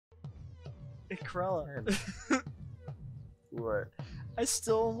Hey, Corella. What? I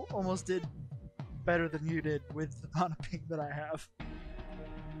still almost did better than you did with the amount of ping that I have.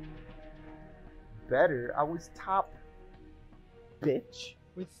 Better? I was top. Bitch.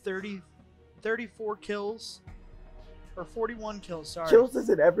 With 34 kills. Or 41 kills, sorry. Kills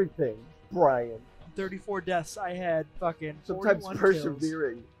isn't everything, Brian. 34 deaths. I had fucking Sometimes 41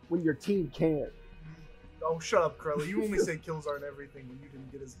 persevering kills. when your team can't. Oh, shut up, Corella. You only say kills aren't everything when you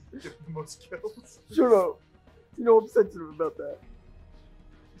didn't get the most kills. Shut up. You know I'm sensitive about that.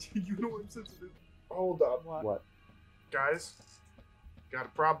 You know I'm sensitive. Hold up. What? Guys, got a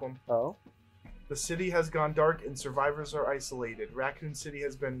problem. Oh? The city has gone dark and survivors are isolated. Raccoon City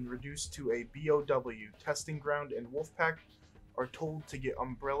has been reduced to a BOW. Testing Ground and Wolfpack are told to get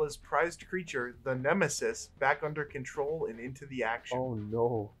Umbrella's prized creature, the Nemesis, back under control and into the action. Oh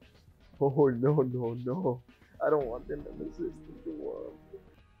no. Oh no. I don't want the Nemesis to go up.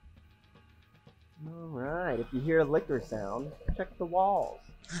 Alright, if you hear a liquor sound, check the walls.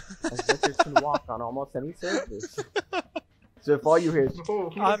 As liquors can walk on almost any surface. So if all you hear is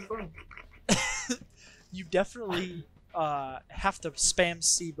You definitely have to spam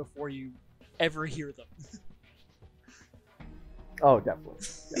C before you ever hear them. oh, definitely.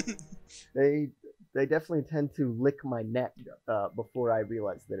 Yeah. They definitely tend to lick my neck before I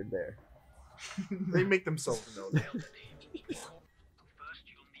realize they're there. They make themselves known.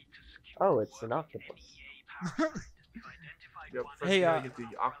 Oh, it's an octopus. Yep, first Hey, we gotta get the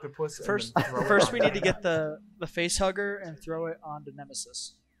octopus. And First, then throw it first on we need to them. get the face hugger and throw it onto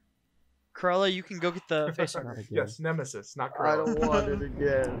Nemesis. Corella, you can go get the face Not hugger. again. Yes, Nemesis, not I Corella. don't want it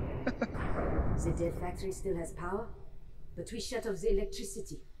again. The dead factory still has power, but we shut off the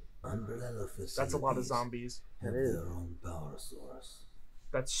electricity. Umbrella facilities That's a lot of zombies. have It is. their own power source.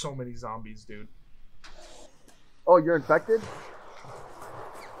 That's so many zombies, dude. Oh, you're infected?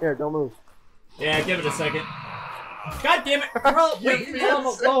 Here, don't move. Yeah, give it a second. God damn it! Wait, you're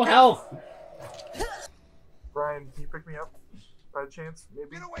almost low health. Brian, can you pick me up by chance? Maybe.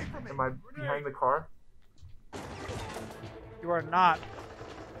 Get away from me. Am I behind the car? You are not.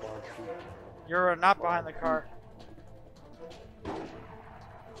 You're not behind the car.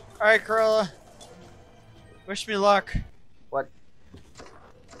 Alright, Corella. Wish me luck. What?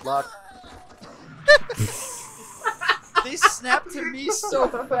 Luck. They snapped to me so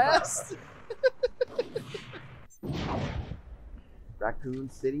fast. Raccoon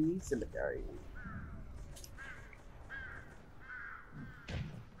City Cemetery.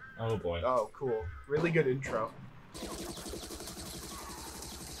 Oh boy. Oh, cool. Really good intro.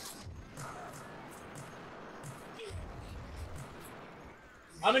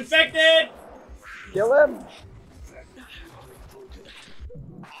 I'm infected! Kill him!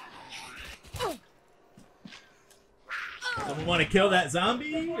 Someone want to kill that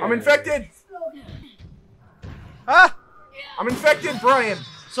zombie? I'm infected! Ah! I'm infected, Brian!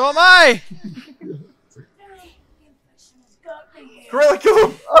 So am I! Gorilla, kill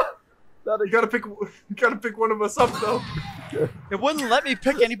him! Not You gotta pick one of us up, though. It wouldn't let me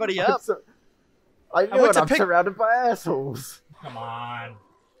pick anybody up. I I know went it, to I'm pick- surrounded by assholes. Come on.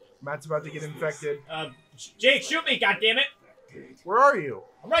 Matt's about to get infected. Jake, shoot me, goddammit! Where are you?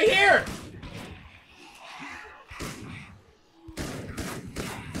 I'm right here!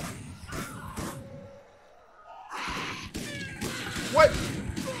 What?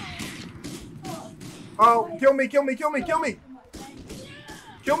 Oh, kill me, kill me, kill me, kill me!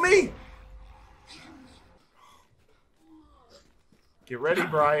 Kill me! Get ready,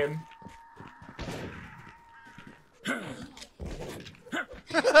 Brian.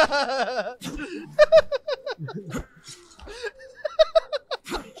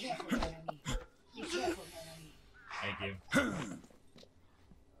 Thank you.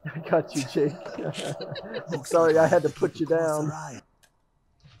 I got you, Jake. I'm sorry I had to put you down.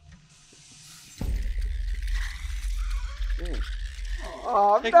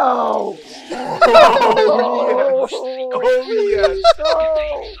 Oh no!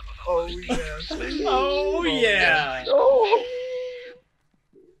 Oh, yes. Oh yeah! No!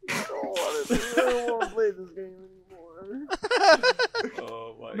 I don't want to play this game anymore.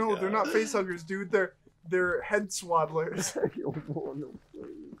 Oh my No, they're not facehuggers, dude. They're head swaddlers. I don't want to play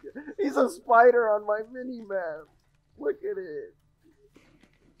this game. He's a spider on my mini map. Look at it.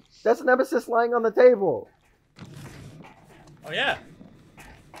 That's Nemesis lying on the table. Oh yeah.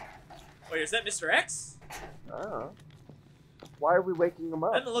 Wait, is that Mr.X? Oh. Why are we waking him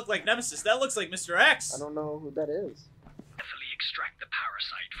up? That doesn't look like Nemesis. That looks like Mr.X. I don't know who that is. Carefully extract the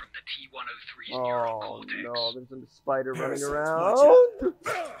parasite from the T-103's Oh neurocortex. no, there's a spider running Parasites, around.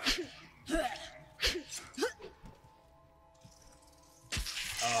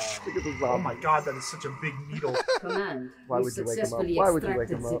 watch Look at the Oh zombie. my god, that is such a big needle. Command, Why we would you wake him up? successfully Why would you wake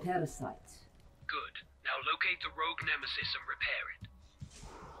extracted him the up? parasite. Good. Now locate the rogue nemesis and repair it.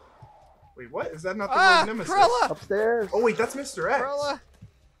 Wait, what? Is that not the rogue nemesis? Cruella! Upstairs. Oh wait, that's Mr. X. Cruella!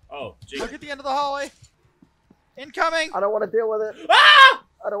 Oh, gee. Look at the end of the hallway. Incoming! I don't want to deal with it. Ah!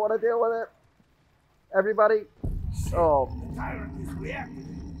 I don't want to deal with it. Everybody. Oh. Tyrant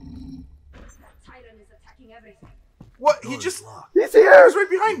is attacking everything. What? Door He is just... locked. He's He here. was right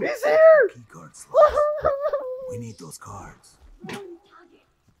behind me. He's here. Key card slots. We need those cards.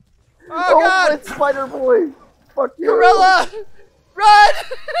 Oh god! It's Spider Boy. Fuck you. Cruella! Run!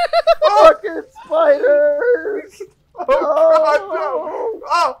 Fucking spiders. Oh god, no!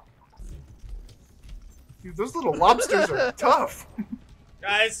 Oh! Dude, those little lobsters are tough.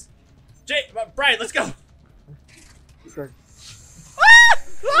 Guys. Brian, let's go. Okay.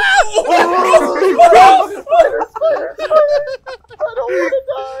 Oh, Spider, spider, spider. I don't want to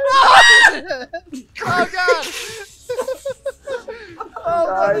die. oh god! Oh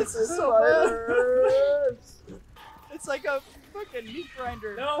god, Guys, this it's is so bad. spiders. It's like a fucking meat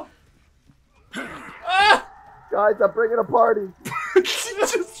grinder. No. Ah! Guys, I'm bringing a party. He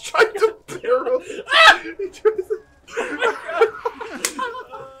just tried to barrel. He tries to-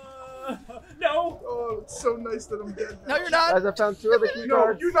 No. Oh, it's so nice that I'm dead now. No, you're not. Guys, I found 2 of the key No,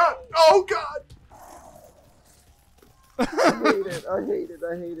 cards. you're not. Oh god. I hate it. I hate it.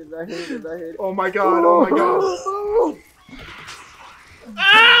 I hate it. I hate it. I hate it. Oh my god. Oh my god. I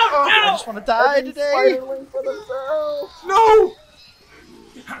Ow! just want to die Every today. spiderling for themselves. No.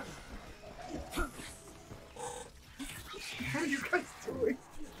 What are you guys doing?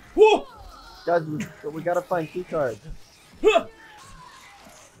 Whoa! Guys, we gotta find key cards. Huh!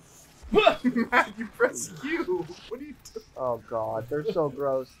 Huh! Matt, you press Q. What are you doing? Oh god, they're so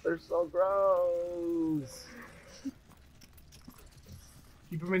gross. They're so gross.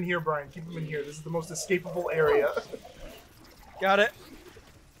 Keep him in here, Brian. Keep him in here. This is the most escapable area. Got it.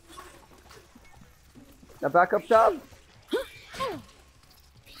 Now back up top.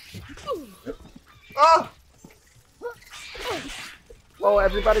 Ah! Oh,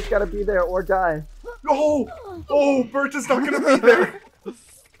 everybody's gotta be there or die. No! Oh, Bert is not gonna be there.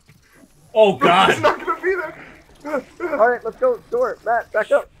 Oh Bert is god. not gonna be there. Alright, let's go. Door. Matt,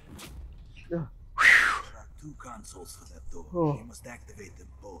 back up. There are 2 consoles for that door. Oh. You must activate them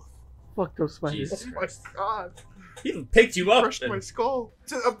both. Fuck those spiders. Jesus Oh my Christ. god. He even picked you up. Crushed my skull.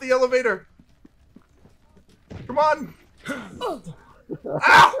 Up the elevator. Come on.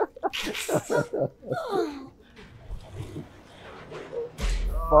 Ow!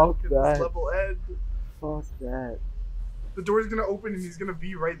 Fuck Look at this that. level end. Fuck that. The door's gonna open and he's gonna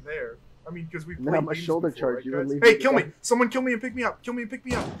be right there. I mean, because we Now played my games shoulder before, charge, you right, would guys? leave Hey, me kill me! behind. Someone kill me and pick me up! Kill me and pick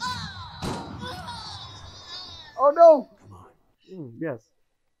me up! Oh no! Come on. Yes.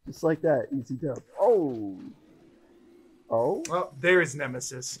 Just like that. Easy dub. Oh. Oh? Well, there's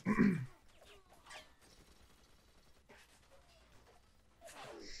Nemesis.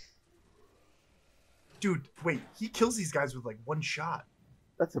 Dude, wait, he kills these guys with like 1 shot.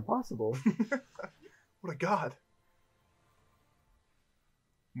 That's impossible. What a god.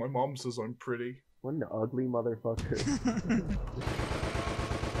 My mom says I'm pretty. What an ugly motherfucker.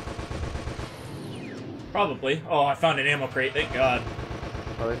 Probably. Oh, I found an ammo crate. Thank God.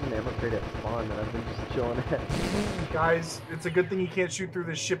 Oh, there's an ammo crate at spawn that I've been just chilling at. Guys, it's a good thing you can't shoot through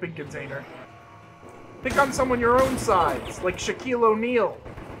this shipping container. Pick on someone your own size, like Shaquille O'Neal.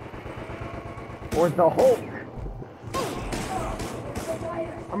 Or the Hulk.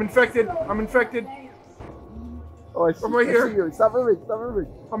 I'm infected. I'm infected. Oh, I see, I'm right I here. see you. Stop moving. Stop moving.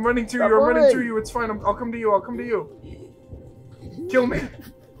 I'm running to Stop you. I'm running to moving. you. It's fine. I'll come to you. I'll come to you. Kill me.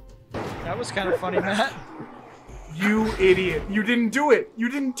 That was kind of funny, Matt. You idiot. You didn't do it. You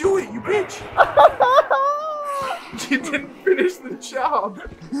didn't do it, you bitch. You didn't finish the job.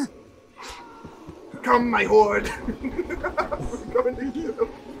 Come, my horde. We're going to you.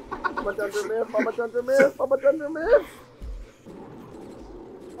 I'm a Dunder Myth. I'm a Dunder Myth. I'm a Dunder Myth.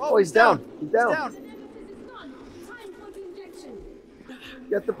 Oh, he's down. He's down. Down.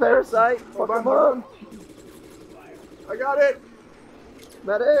 Get the parasite. Fuck Hold him on. up. I got it.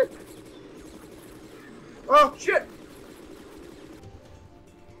 Medic. Oh, shit.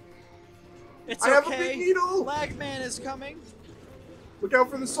 It's I have a okay. big needle. Lagman is coming. Look out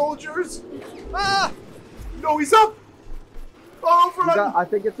for the soldiers. Ah! No, he's up. Oh, You run. got, I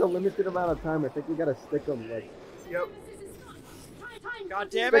think it's a limited amount of time. I think you gotta stick him. Like, Yep. God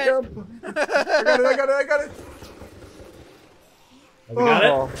damn stick it! him. I got it. I got it. I got it. We got it?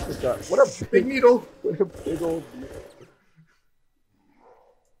 Oh, good job. What a Big big, needle. what a big old.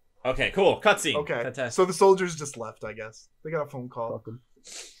 Okay, cool. Cutscene. Okay. Fantastic. So the soldiers just left, I guess. They got a phone call. Fuck him.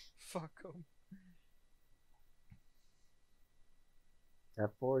 Fuck 'em.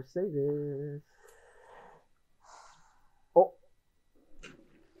 F4, save it. Oh,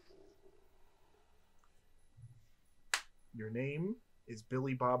 Your name is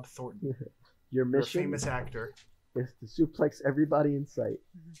Billy Bob Thornton. your You're a mission famous actor. is to suplex everybody in sight.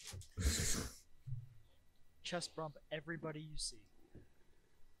 Chest bump everybody you see.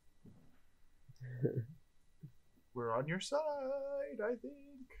 We're on your side, I think.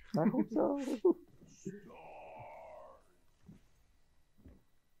 I hope so.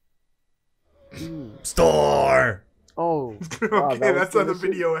 Store. Oh, wow, Okay, that was that's how the mission?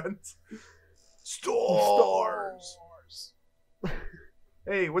 video ends. Stars.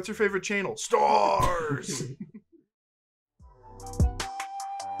 Hey, what's your favorite channel? Stars.